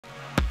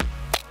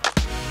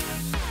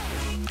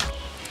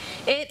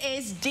It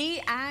is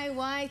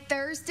DIY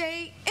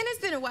Thursday, and it's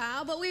been a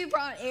while, but we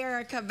brought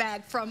Erica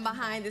back from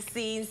behind the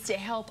scenes to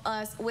help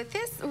us with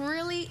this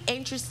really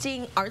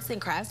interesting arts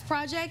and crafts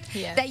project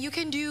that you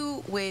can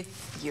do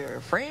with your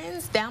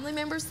friends, family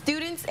members,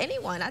 students,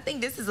 anyone. I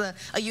think this is a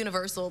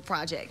universal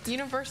project.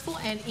 Universal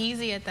and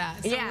easy at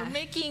that. So we're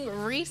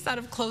making wreaths out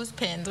of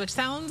clothespins, which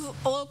sounds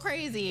a little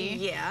crazy.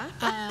 Yeah.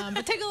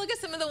 But take a look at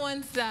some of the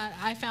ones that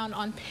I found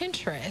on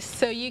Pinterest.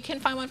 So you can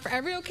find one for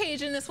every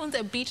occasion. This one's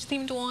a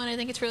beach-themed one. I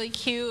think it's really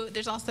cute.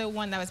 There's also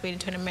one that was made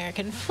into an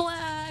American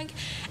flag,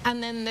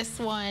 and then this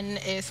one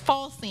is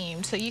fall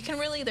themed. So you can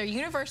really, they're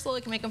universal.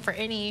 You can make them for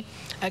any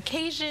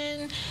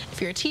occasion.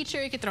 If you're a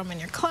teacher, you can throw them in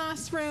your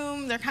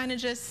classroom. They're kind of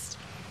just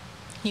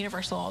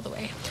universal all the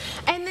way.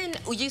 And then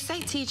you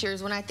say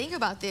teachers, when I think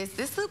about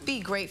this would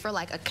be great for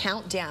like a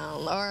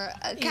countdown or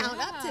a count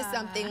up to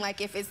something,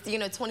 like if it's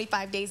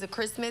 25 days of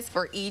Christmas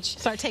for each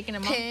start taking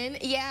them pin.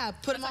 off. Yeah,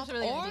 put them off,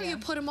 really or you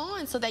put them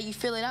on so that you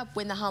fill it up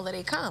when the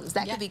holiday comes.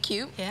 That could be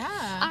cute.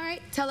 Yeah. All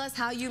right, tell us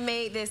how you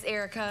made this,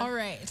 Erica. All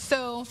right,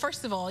 so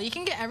first of all, you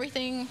can get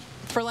everything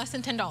for less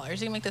than $10. You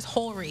can make this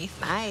whole wreath.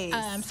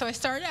 Nice. So I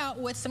started out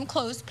with some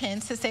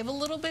clothespins to save a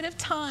little bit of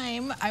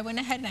time. I went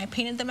ahead and I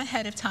painted them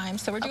ahead of time.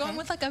 So we're going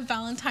with like a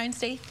Valentine's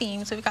Day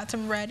theme. So we've got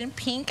some red and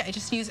pink. I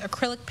just use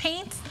acrylic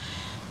paints,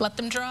 let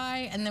them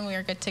dry, and then we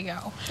are good to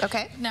go.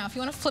 Okay. Now, if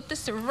you want to flip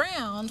this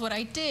around, what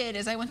I did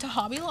is I went to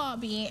Hobby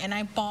Lobby and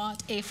I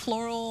bought a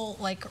floral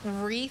like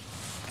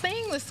wreath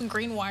thing with some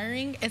green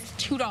wiring. It's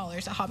 $2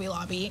 at Hobby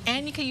Lobby,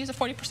 and you can use a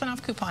 40%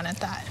 off coupon at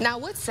that. Now,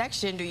 what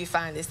section do you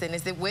find this in?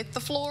 Is it with the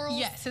florals?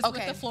 Yes, it's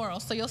with the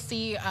florals. So you'll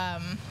see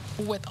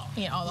with all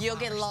the You'll flowers.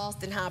 Get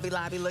lost in Hobby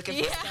Lobby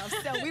looking for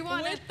stuff. So we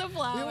want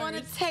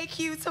to take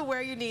you to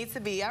where you need to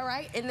be. All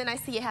right, and then I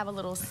see you have a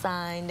little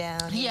sign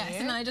down here. Yes,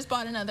 and then I just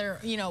bought another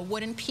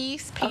wooden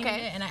piece, painted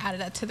it, and I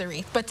added that to the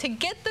wreath. But to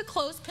get the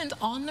clothespins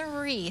on the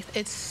wreath,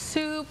 it's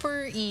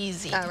super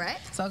easy. All right.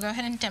 So I'll go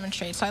ahead and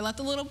demonstrate. So I left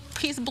the little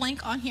piece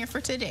blank on here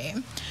for today.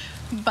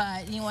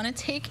 But you want to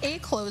take a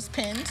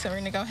clothespin, so we're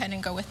going to go ahead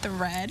and go with the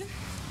red.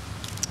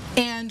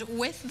 And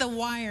with the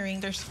wiring,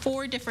 there's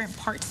 4 different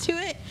parts to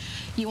it.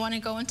 You want to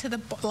go into the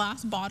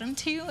last bottom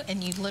 2,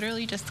 and you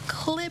literally just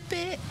clip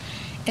it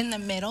in the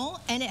middle,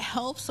 and it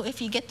helps. So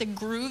if you get the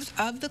grooves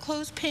of the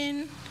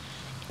clothespin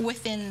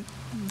within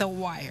the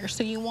wire,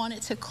 so you want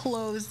it to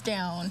close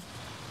down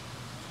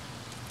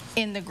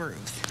in the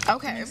grooves.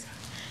 Okay.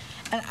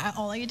 And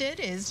all I did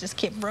is just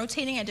keep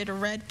rotating. I did a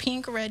red,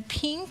 pink, red,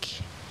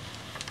 pink.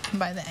 And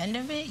by the end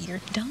of it,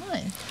 you're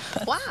done.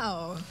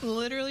 Wow.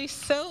 Literally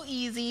so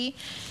easy.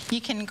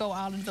 You can go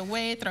out of the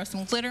way, throw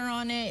some glitter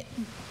on it,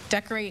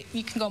 decorate.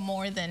 You can go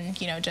more than,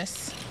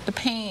 just the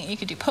paint. You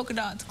could do polka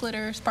dots,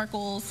 glitter,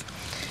 sparkles.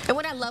 And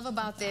what I love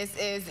about this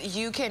is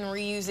you can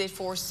reuse it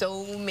for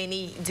so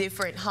many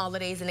different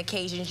holidays and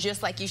occasions,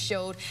 just like you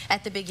showed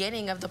at the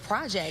beginning of the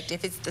project.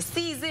 If it's the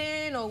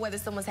season or whether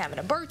someone's having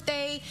a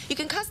birthday, you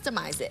can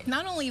customize it.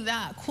 Not only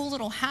that, cool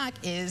little hack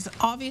is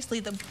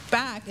obviously the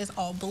back is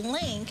all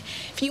blank.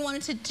 If you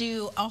wanted to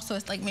do also,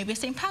 it's like maybe a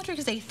St.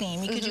 Patrick's Day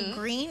theme, you could do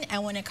green,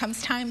 and when it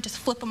comes time, just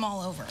flip them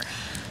all over.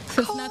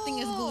 Since nothing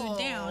is glued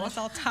down, it's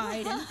all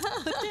tied and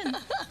clipped in.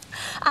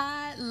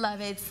 I love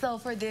it. So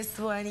for this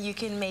one, you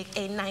can make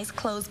a nice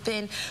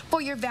clothespin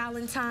for your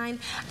Valentine.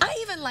 I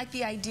even like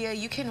the idea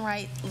you can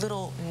write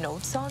little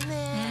notes on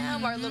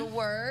them or little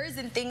words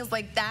and things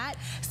like that,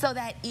 so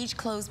that each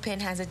clothespin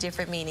has a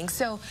different meaning.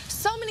 So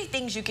many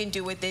things you can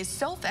do with this,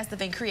 so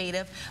festive and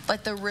creative,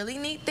 but the really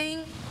neat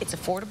thing, it's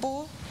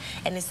affordable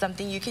and it's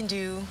something you can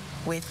do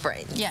with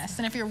friends. Yes,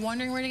 and if you're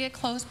wondering where to get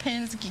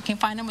clothespins, you can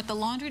find them with the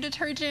laundry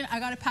detergent. I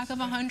got a pack of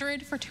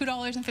 100 for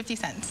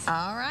 $2.50.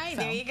 All right,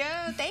 there you go.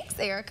 Thanks,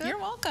 Erica. You're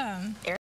welcome.